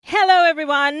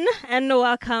everyone, and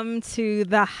welcome to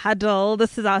the Huddle.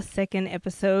 This is our second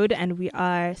episode, and we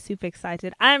are super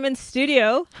excited. I'm in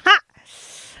studio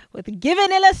with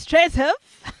Given Illustrative.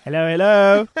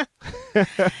 Hello.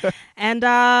 And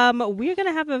we're going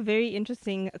to have a very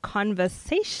interesting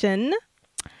conversation.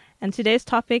 And today's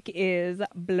topic is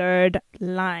blurred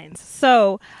lines.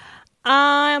 So,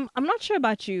 I'm not sure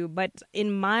about you, but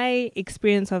in my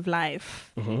experience of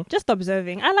life, just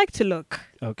observing, I like to look.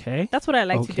 Okay. That's what I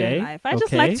like to do in life. I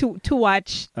just like to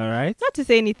watch. All right. Not to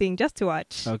say anything, just to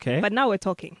watch. Okay. But now we're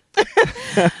talking.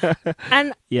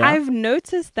 And I've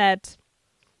noticed that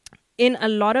in a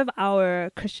lot of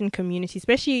our Christian community,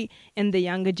 especially in the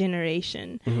younger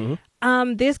generation,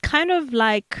 there's kind of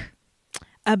like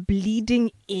a bleeding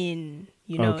in,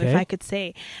 if I could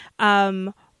say,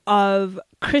 of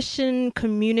Christian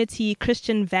community,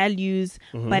 Christian values,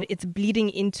 but it's bleeding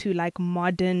into like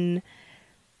modern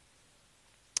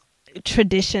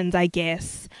traditions, I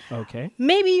guess. Okay.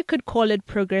 Maybe you could call it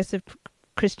progressive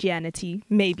Christianity.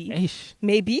 Maybe. Eish.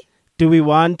 Maybe. Do we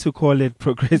want to call it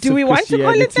progressive Do we want to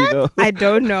call it that? Though? I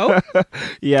don't know.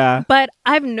 Yeah. But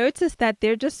I've noticed that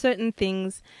there are just certain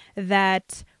things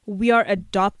that we are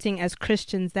adopting as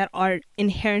Christians that are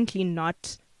inherently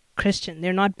not Christian.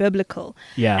 They're not biblical.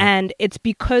 Yeah. And it's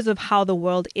because of how the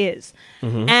world is.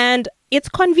 And it's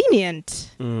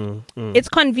convenient. It's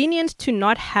convenient to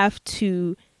not have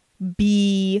to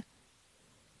be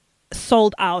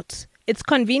sold out. It's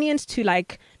convenient to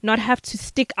like not have to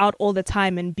stick out all the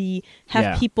time and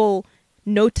have people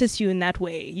notice you in that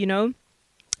way,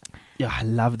 Yeah, I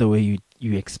love the way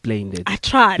you explained it. I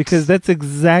tried. Because that's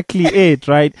exactly it,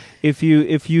 right? If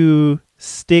you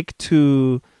stick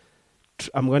to,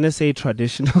 I'm going to say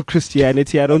traditional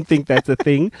Christianity. I don't think that's a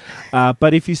thing.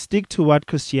 But if you stick to what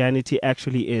Christianity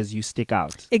actually is, you stick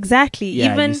out. Exactly.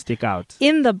 Yeah, Even you stick out.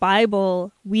 in the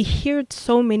Bible, we hear it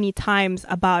so many times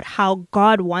about how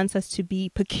God wants us to be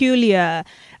peculiar.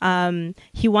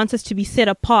 He wants us to be set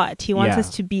apart. He wants us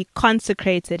to be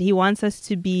consecrated. He wants us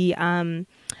to be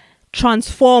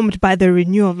transformed by the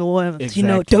renewal of the world.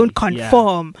 Exactly. Don't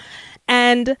conform.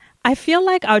 And I feel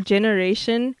like our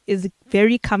generation is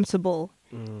very comfortable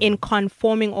in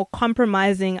conforming or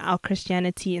compromising our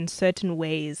Christianity in certain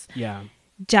ways. Yeah.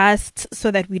 Just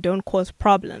so that we don't cause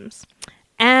problems.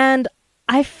 And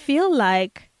I feel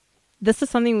like this is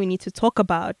something we need to talk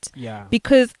about. Yeah.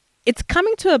 Because it's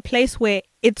coming to a place where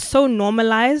it's so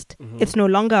normalized, it's no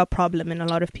longer a problem in a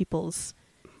lot of people's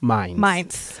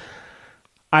minds.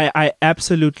 I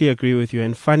absolutely agree with you.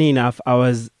 And funny enough,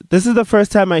 this is the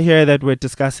first time I hear that we're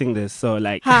discussing this. So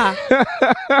like,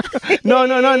 no,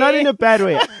 not in a bad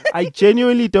way. I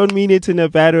genuinely don't mean it in a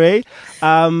bad way.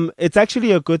 It's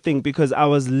actually a good thing because I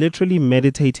was literally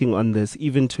meditating on this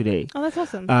even today. Oh, that's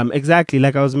awesome. Exactly.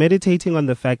 Like I was meditating on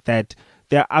the fact that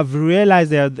I've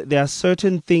realized there are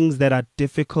certain things that are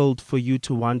difficult for you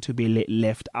to want to be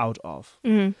left out of.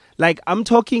 Like I'm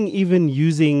talking even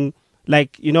using,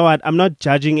 like, you know what, I'm not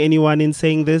judging anyone in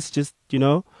saying this, just,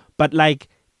 but like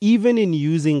even in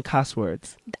using cuss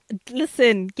words.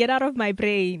 Listen, get out of my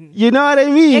brain. You know what I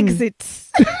mean? Exit.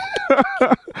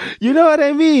 You know what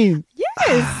I mean?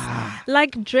 Yes.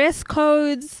 Like dress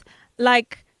codes,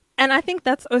 and I think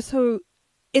that's also,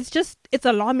 it's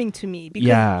alarming to me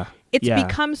because it's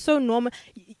become so normal.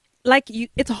 Like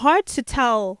it's hard to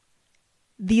tell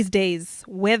these days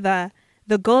whether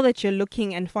the girl that you're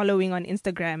looking and following on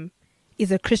Instagram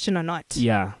is a Christian or not.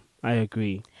 Yeah, I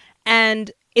agree.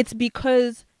 And it's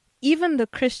because even the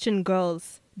Christian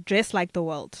girls dress like the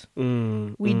world.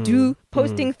 We do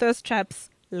posting thirst traps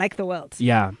like the world.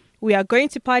 Yeah. We are going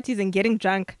to parties and getting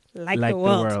drunk like the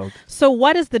world. So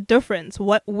what is the difference?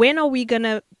 When are we going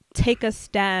to take a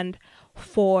stand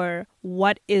for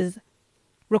what is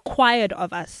required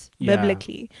of us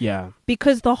biblically? Yeah.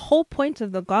 Because the whole point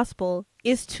of the gospel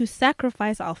is to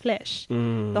sacrifice our flesh.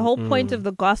 The whole point of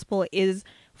the gospel is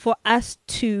for us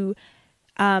to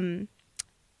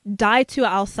die to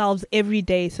ourselves every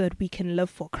day so that we can live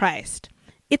for Christ.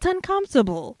 It's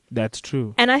uncomfortable. That's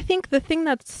true. And I think the thing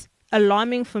that's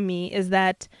alarming for me is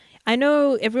that I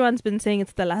know everyone's been saying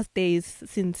it's the last days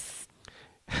since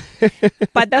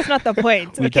but that's not the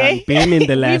point, okay? We've been in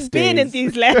the last days. We've been in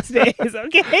these last days,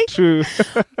 okay? True.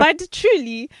 But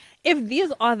truly, if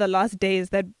these are the last days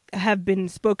that have been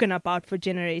spoken about for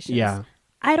generations,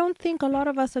 I don't think a lot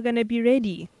of us are going to be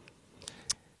ready.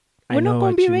 We're not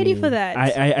going to be ready for that.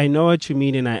 I know what you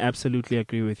mean, and I absolutely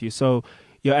agree with you. So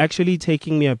you're actually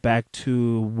taking me back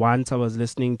to once I was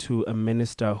listening to a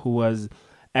minister who was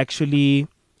actually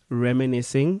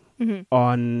reminiscing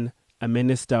on a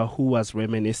minister who was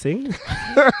reminiscing.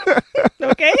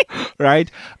 Okay. Right.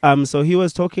 So he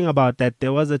was talking about that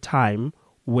there was a time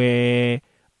where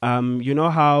you know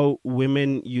how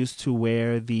women used to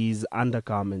wear these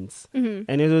undergarments,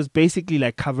 and it was basically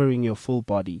like covering your full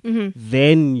body.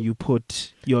 Then you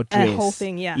put your dress, a whole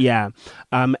thing, yeah.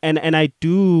 And I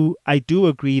do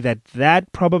agree that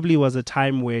probably was a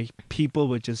time where people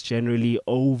were just generally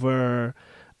over.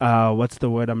 What's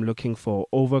the word I'm looking for?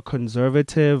 Over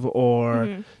conservative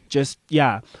or just,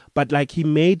 yeah. But like he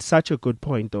made such a good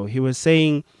point though. He was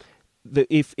saying that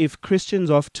if Christians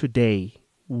of today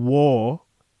wore,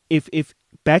 if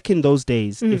back in those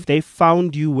days, if they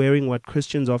found you wearing what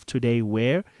Christians of today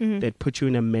wear, they'd put you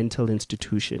in a mental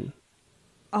institution.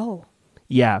 Oh.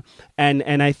 Yeah.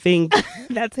 And I think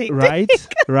that's hectic. Right?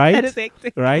 That is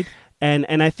hectic. Right?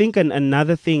 And I think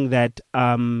another thing that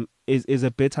is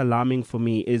a bit alarming for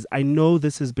me is I know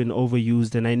this has been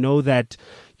overused, and I know that,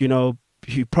 you know,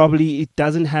 it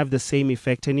doesn't have the same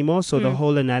effect anymore. So the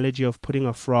whole analogy of putting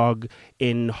a frog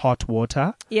in hot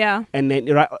water. Yeah. And then,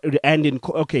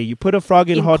 you put a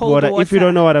frog in hot water. If you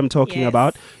don't know what I'm talking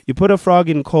about, you put a frog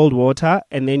in cold water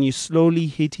and then you slowly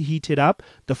heat it up.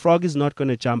 The frog is not going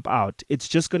to jump out. It's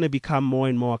just going to become more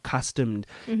and more accustomed.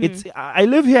 I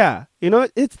live here. You know,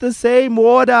 it's the same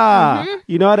water.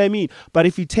 You know what I mean? But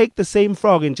if you take the same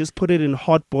frog and just put it in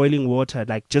hot boiling water,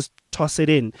 like just toss it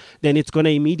in, then it's going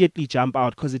to immediately jump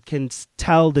out because it can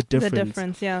tell the difference. The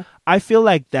difference, yeah. I feel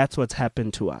like that's what's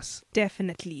happened to us.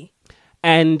 Definitely.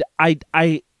 And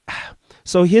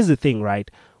so here's the thing,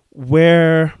 right?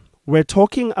 We're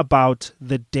talking about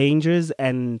the dangers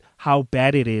and how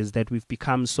bad it is that we've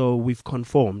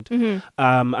conformed.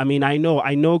 I mean, I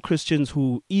know Christians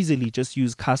who easily just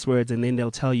use cuss words and then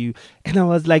they'll tell you, and I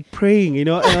was like praying, you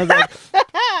know, and I was like,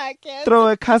 throw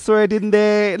a cuss word in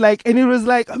there, like, and it was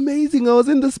like amazing. I was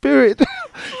in the spirit,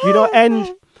 you know,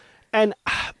 and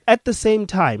at the same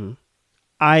time,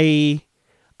 I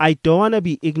don't want to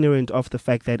be ignorant of the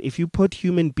fact that if you put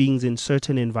human beings in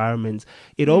certain environments,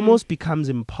 it almost becomes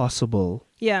impossible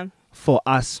for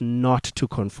us not to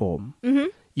conform.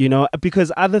 You know,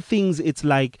 because other things, it's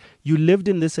like you lived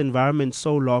in this environment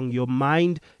so long, your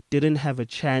mind didn't have a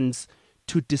chance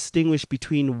to distinguish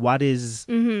between what is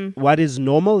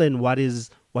normal and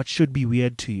what should be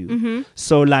weird to you.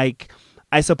 So like,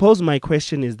 I suppose my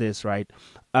question is this, right?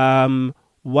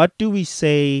 What do we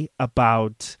say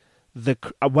about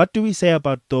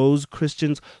those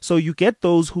Christians? So you get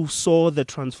those who saw the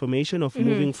transformation of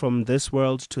moving from this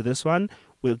world to this one.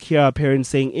 We'll hear our parents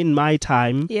saying, in my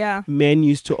time, men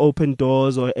used to open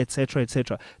doors, or etc.,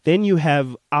 etc. Then you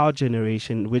have our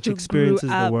generation, which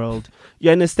experiences the world. You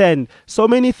understand? So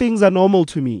many things are normal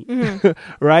to me,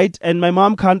 right? And my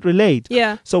mom can't relate.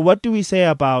 Yeah. So what do we say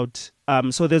about,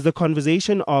 so there's the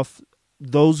conversation of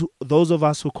those of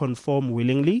us who conform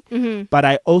willingly, but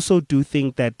I also do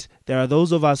think that there are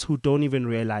those of us who don't even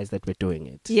realize that we're doing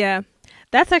it. Yeah.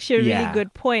 That's actually a really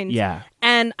good point. Yeah.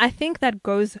 And I think that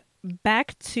goes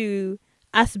back to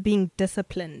us being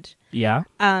disciplined. Yeah.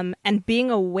 And being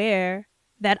aware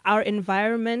that our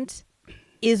environment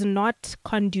is not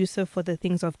conducive for the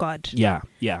things of God. Yeah.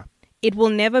 Yeah. It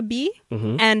will never be.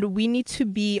 And we need to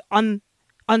be on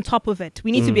top of it.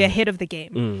 We need to be ahead of the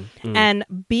game. And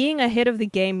being ahead of the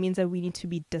game means that we need to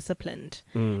be disciplined.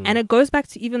 And it goes back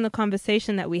to even the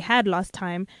conversation that we had last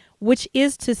time, which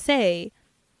is to say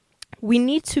we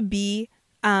need to be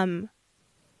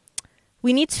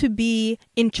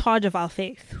in charge of our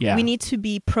faith. Yeah. We need to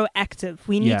be proactive.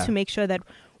 We need to make sure that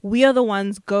we are the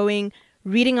ones going,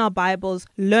 reading our Bibles,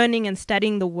 learning and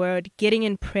studying the word, getting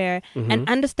in prayer, and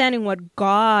understanding what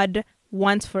God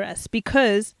wants for us.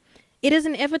 Because it is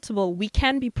inevitable. We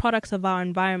can be products of our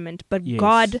environment, but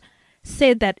God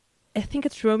said that, I think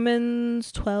it's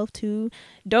Romans 12:2.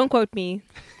 Don't quote me.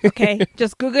 Okay.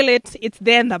 Just Google it. It's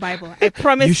there in the Bible. I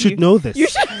promise you. You should know this. You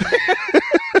should.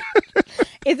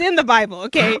 It's in the Bible.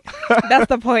 Okay. That's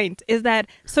the point. Is that,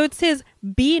 so it says,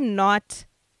 be not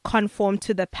conformed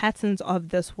to the patterns of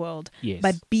this world,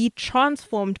 but be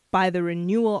transformed by the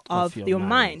renewal of your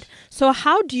mind. So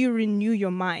how do you renew your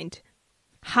mind?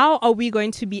 How are we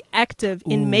going to be active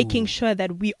in making sure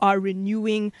that we are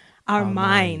renewing our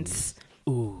minds?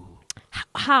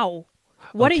 How?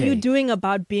 What are you doing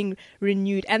about being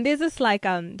renewed? And there's this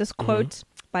this quote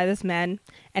by this man,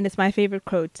 and it's my favorite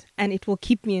quote, and it will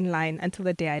keep me in line until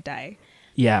the day I die.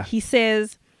 Yeah. He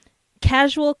says,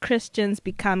 casual Christians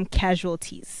become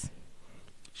casualties.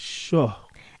 Sure.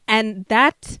 And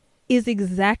that is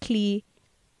exactly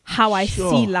how I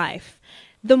see life.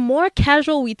 the more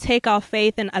casual we take our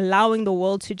faith and allowing the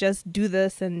world to just do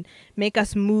this and make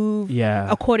us move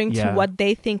according to what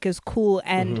they think is cool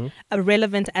and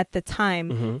relevant at the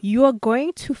time, you are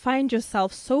going to find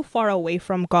yourself so far away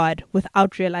from God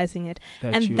without realizing it.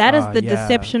 And that is the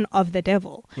deception of the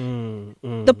devil.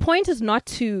 The point is not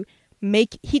to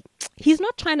he's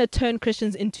not trying to turn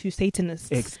Christians into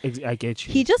Satanists. I get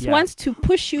you. He just wants to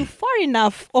push you far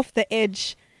enough off the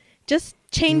edge. Just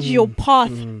change your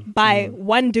path by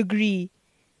 1 degree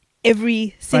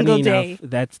every single day.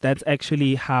 Enough, that's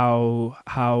actually how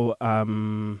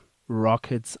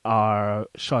rockets are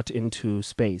shot into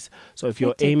space. So if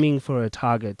you're aiming for a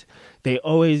target, they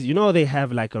always, they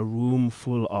have like a room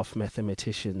full of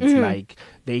mathematicians. Like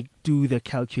they do the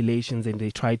calculations and they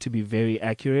try to be very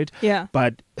accurate. Yeah.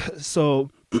 But so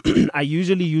I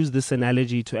usually use this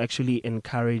analogy to actually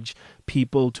encourage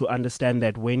people to understand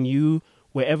that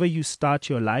wherever you start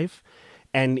your life,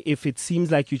 and if it seems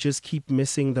like you just keep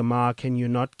missing the mark and you're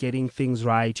not getting things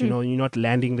right, you're not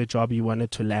landing the job you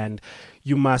wanted to land,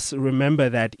 you must remember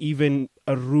that even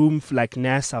a room like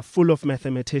NASA full of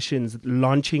mathematicians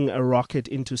launching a rocket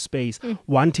into space,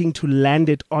 wanting to land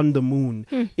it on the moon,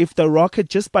 if the rocket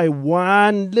just by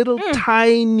one little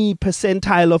tiny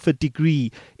percentile of a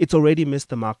degree, it's already missed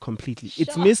the mark completely. Sure.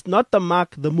 It's missed not the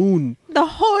mark, the moon. The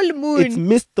whole moon. It's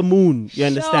missed the moon. You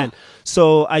understand?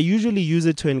 So I usually use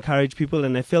it to encourage people,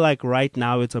 and I feel like right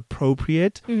now it's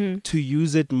appropriate to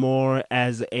use it more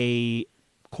as a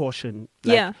caution.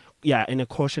 In a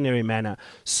cautionary manner.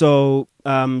 So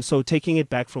taking it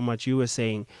back from what you were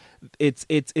saying, it's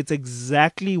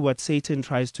exactly what Satan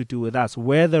tries to do with us.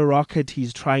 Where the rocket,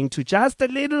 he's trying to just a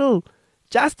little,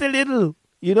 tiny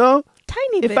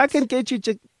bit. If I can get you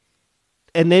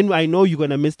and then I know you're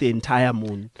going to miss the entire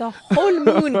moon. The whole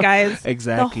moon, guys.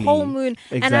 Exactly. The whole moon.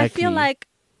 Exactly. And I feel like,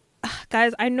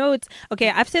 guys, I know it's... Okay,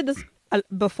 I've said this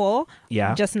before,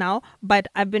 just now, but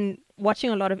I've been watching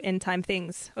a lot of end time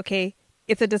things, okay?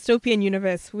 It's a dystopian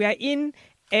universe. We are in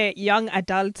a young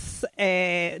adults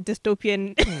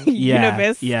dystopian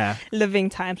universe, living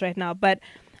times right now. But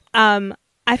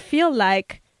I feel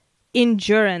like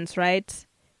endurance, right?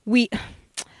 The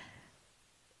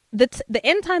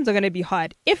end times are going to be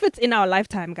hard. If it's in our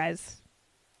lifetime, guys,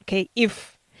 okay,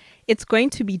 if it's going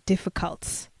to be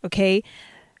difficult, okay?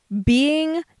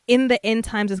 Being in the end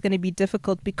times is going to be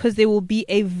difficult because there will be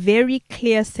a very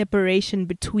clear separation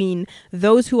between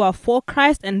those who are for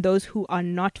Christ and those who are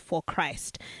not for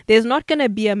Christ. There's not going to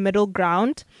be a middle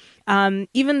ground.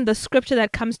 Even the scripture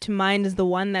that comes to mind is the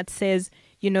one that says,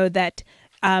 that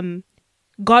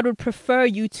God would prefer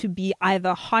you to be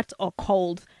either hot or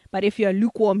cold, but if you're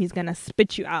lukewarm, he's going to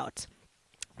spit you out.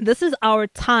 This is our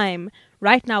time.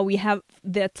 Right now, we have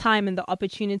the time and the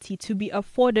opportunity to be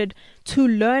afforded to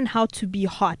learn how to be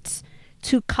hot,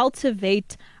 to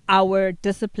cultivate our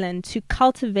discipline, to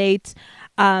cultivate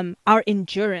our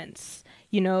endurance,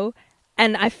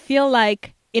 And I feel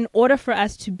like in order for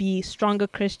us to be stronger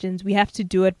Christians, we have to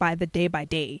do it by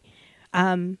day.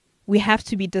 We have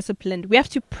to be disciplined. We have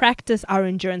to practice our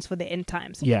endurance for the end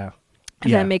times. Yeah.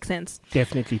 Does that make sense?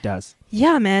 Definitely does.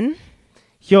 Yeah, man.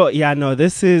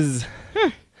 This is...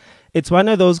 It's one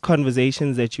of those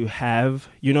conversations that you have,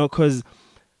 because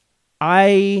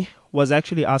I was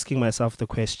actually asking myself the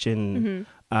question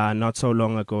not so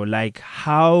long ago, like,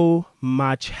 how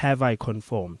much have I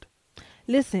conformed?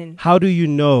 Listen. How do you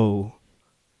know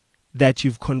that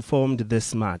you've conformed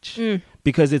this much?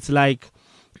 Because it's like,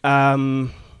 I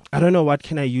don't know, what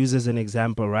can I use as an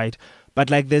example, right? But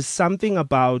like there's something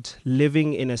about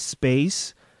living in a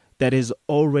space that is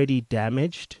already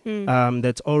damaged.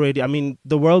 That's already,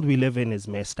 the world we live in is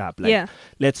messed up. Like,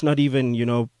 let's not even,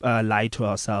 lie to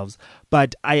ourselves.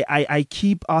 But I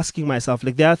keep asking myself,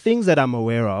 like, there are things that I'm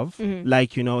aware of,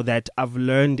 like, that I've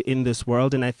learned in this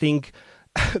world. And I think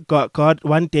God,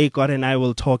 one day God and I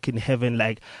will talk in heaven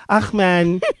like,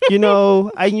 man,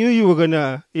 I knew you were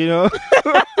gonna,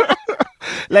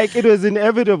 like it was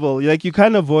inevitable. Like you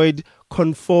can't avoid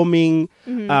conforming.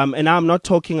 And I'm not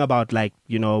talking about like,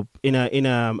 I'm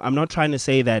not trying to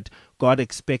say that God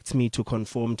expects me to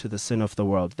conform to the sin of the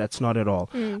world. That's not at all.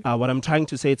 What I'm trying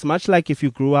to say, it's much like if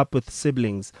you grew up with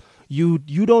siblings, you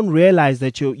don't realize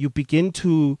that you begin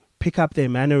to pick up their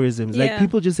mannerisms. Like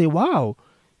people just say, wow,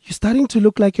 you're starting to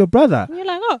look like your brother. And you're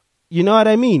like, oh. You know what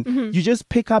I mean? You just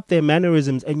pick up their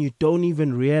mannerisms and you don't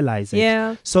even realize it.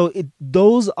 Yeah. So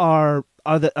those are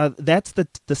that's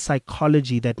the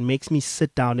psychology that makes me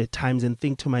sit down at times and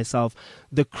think to myself,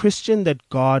 the Christian that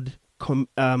God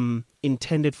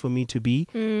intended for me to be,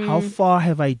 how far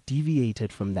have I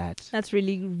deviated from that? That's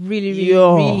really, really, really,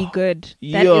 really good.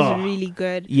 That is really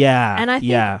good. Yeah. And I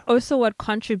think also what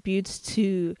contributes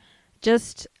to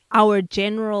just our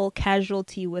general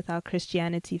casualty with our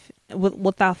Christianity,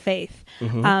 with our faith,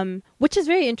 which is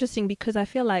very interesting because I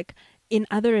feel like in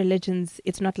other religions,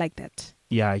 it's not like that.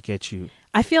 Yeah, I get you.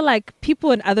 I feel like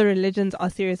people in other religions are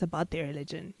serious about their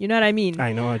religion. You know what I mean?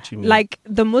 I know what you mean. Like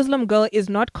the Muslim girl is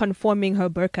not conforming her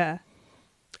burqa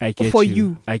I get for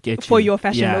you. I get for you. your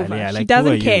fashion over. Yeah, She like,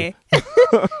 doesn't care.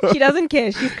 She doesn't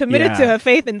care. She's committed to her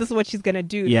faith and this is what she's going to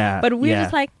do. Yeah. But we're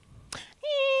just like,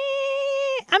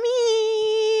 I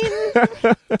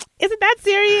mean, is it that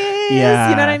serious? Yeah.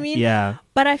 You know what I mean? Yeah.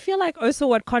 But I feel like also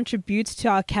what contributes to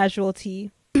our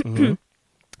casualty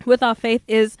with our faith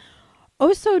is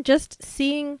also just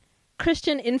seeing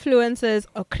Christian influencers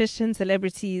or Christian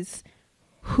celebrities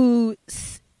who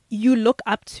you look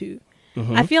up to.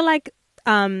 I feel like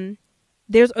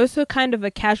there's also kind of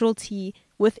a casualty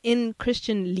within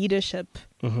Christian leadership.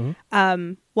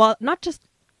 Well, not just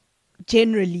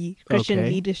generally Christian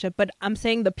leadership, but I'm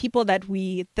saying the people that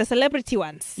the celebrity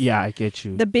ones. Yeah, I get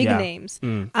you. The big names.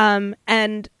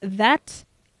 And that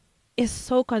is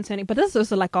so concerning. But this is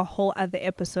also like a whole other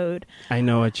episode. I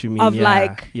know what you mean. Of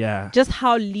just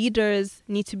how leaders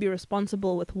need to be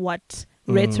responsible with what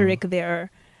rhetoric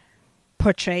they're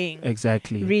portraying.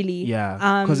 Exactly. Really.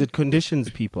 Yeah. Because it conditions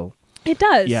people. It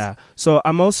does. Yeah. So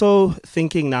I'm also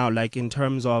thinking now, like in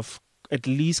terms of at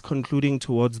least concluding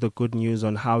towards the good news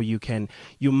on how you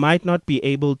might not be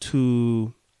able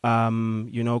to,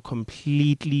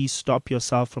 completely stop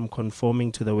yourself from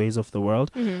conforming to the ways of the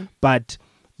world, but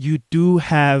you do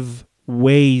have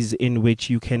ways in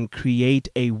which you can create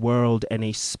a world and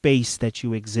a space that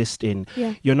you exist in.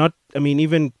 Yeah. You're not,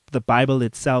 even the Bible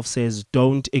itself says,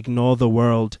 don't ignore the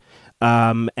world.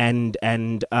 Don't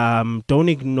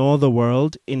ignore the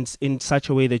world in such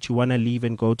a way that you want to leave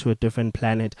and go to a different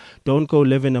planet. Don't go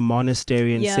live in a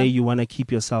monastery and say you want to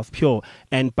keep yourself pure.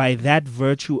 And by that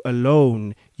virtue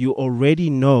alone, you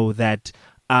already know that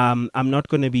I'm not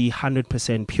going to be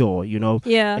 100% pure,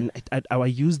 Yeah. And I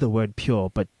use the word pure,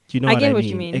 but you know I what get I what mean.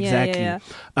 you mean. Exactly. Yeah.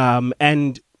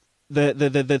 And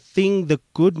the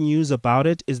good news about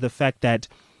it is the fact that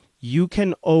you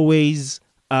can always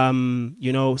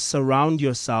surround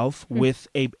yourself with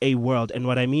a world. And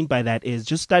what I mean by that is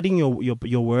just studying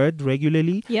your word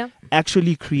regularly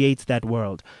actually creates that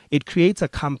world. It creates a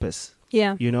compass.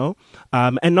 Yeah.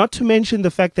 And not to mention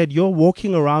the fact that you're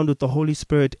walking around with the Holy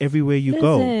Spirit everywhere you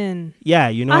go. Yeah,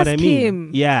 you know what I mean?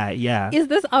 Him, yeah. Is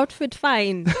this outfit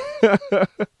fine?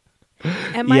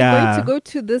 Am I going to go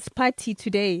to this party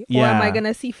today? Or am I going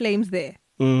to see flames there?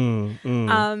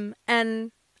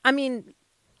 And I mean,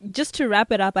 just to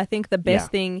wrap it up, I think the best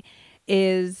thing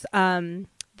is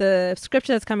the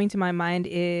scripture that's coming to my mind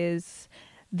is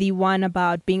the one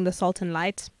about being the salt and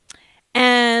light.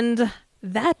 And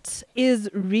that is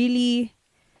really,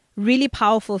 really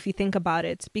powerful if you think about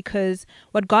it, because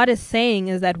what God is saying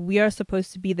is that we are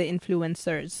supposed to be the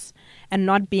influencers and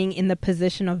not being in the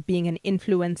position of being an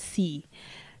influencee.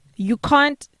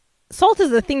 Salt is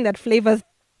the thing that flavors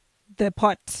the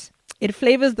pot. It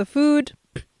flavors the food.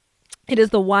 It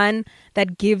is the one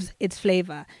that gives its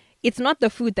flavor. It's not the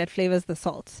food that flavors the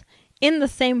salt. In the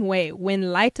same way,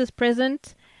 when light is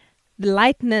present,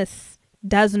 lightness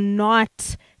does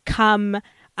not come,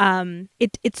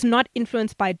 it's not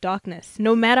influenced by darkness.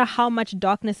 No matter how much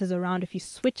darkness is around, if you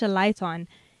switch a light on,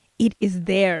 it is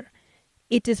there.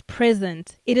 It is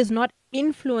present. It is not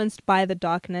influenced by the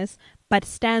darkness, but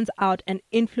stands out and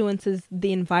influences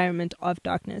the environment of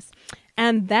darkness.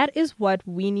 And that is what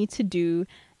we need to do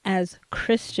as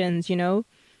Christians.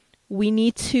 We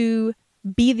need to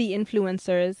be the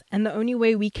influencers, and the only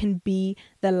way we can be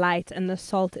the light and the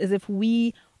salt is if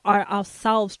we are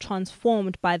ourselves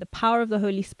transformed by the power of the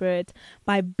Holy Spirit,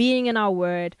 by being in our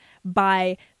word,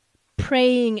 by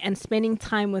praying and spending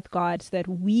time with God, so that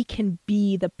we can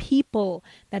be the people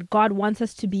that God wants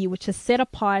us to be, which is set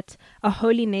apart, a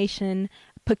holy nation,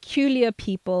 peculiar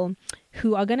people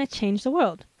who are going to change the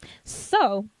world.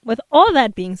 So, with all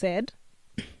that being said,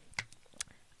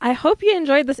 I hope you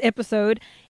enjoyed this episode.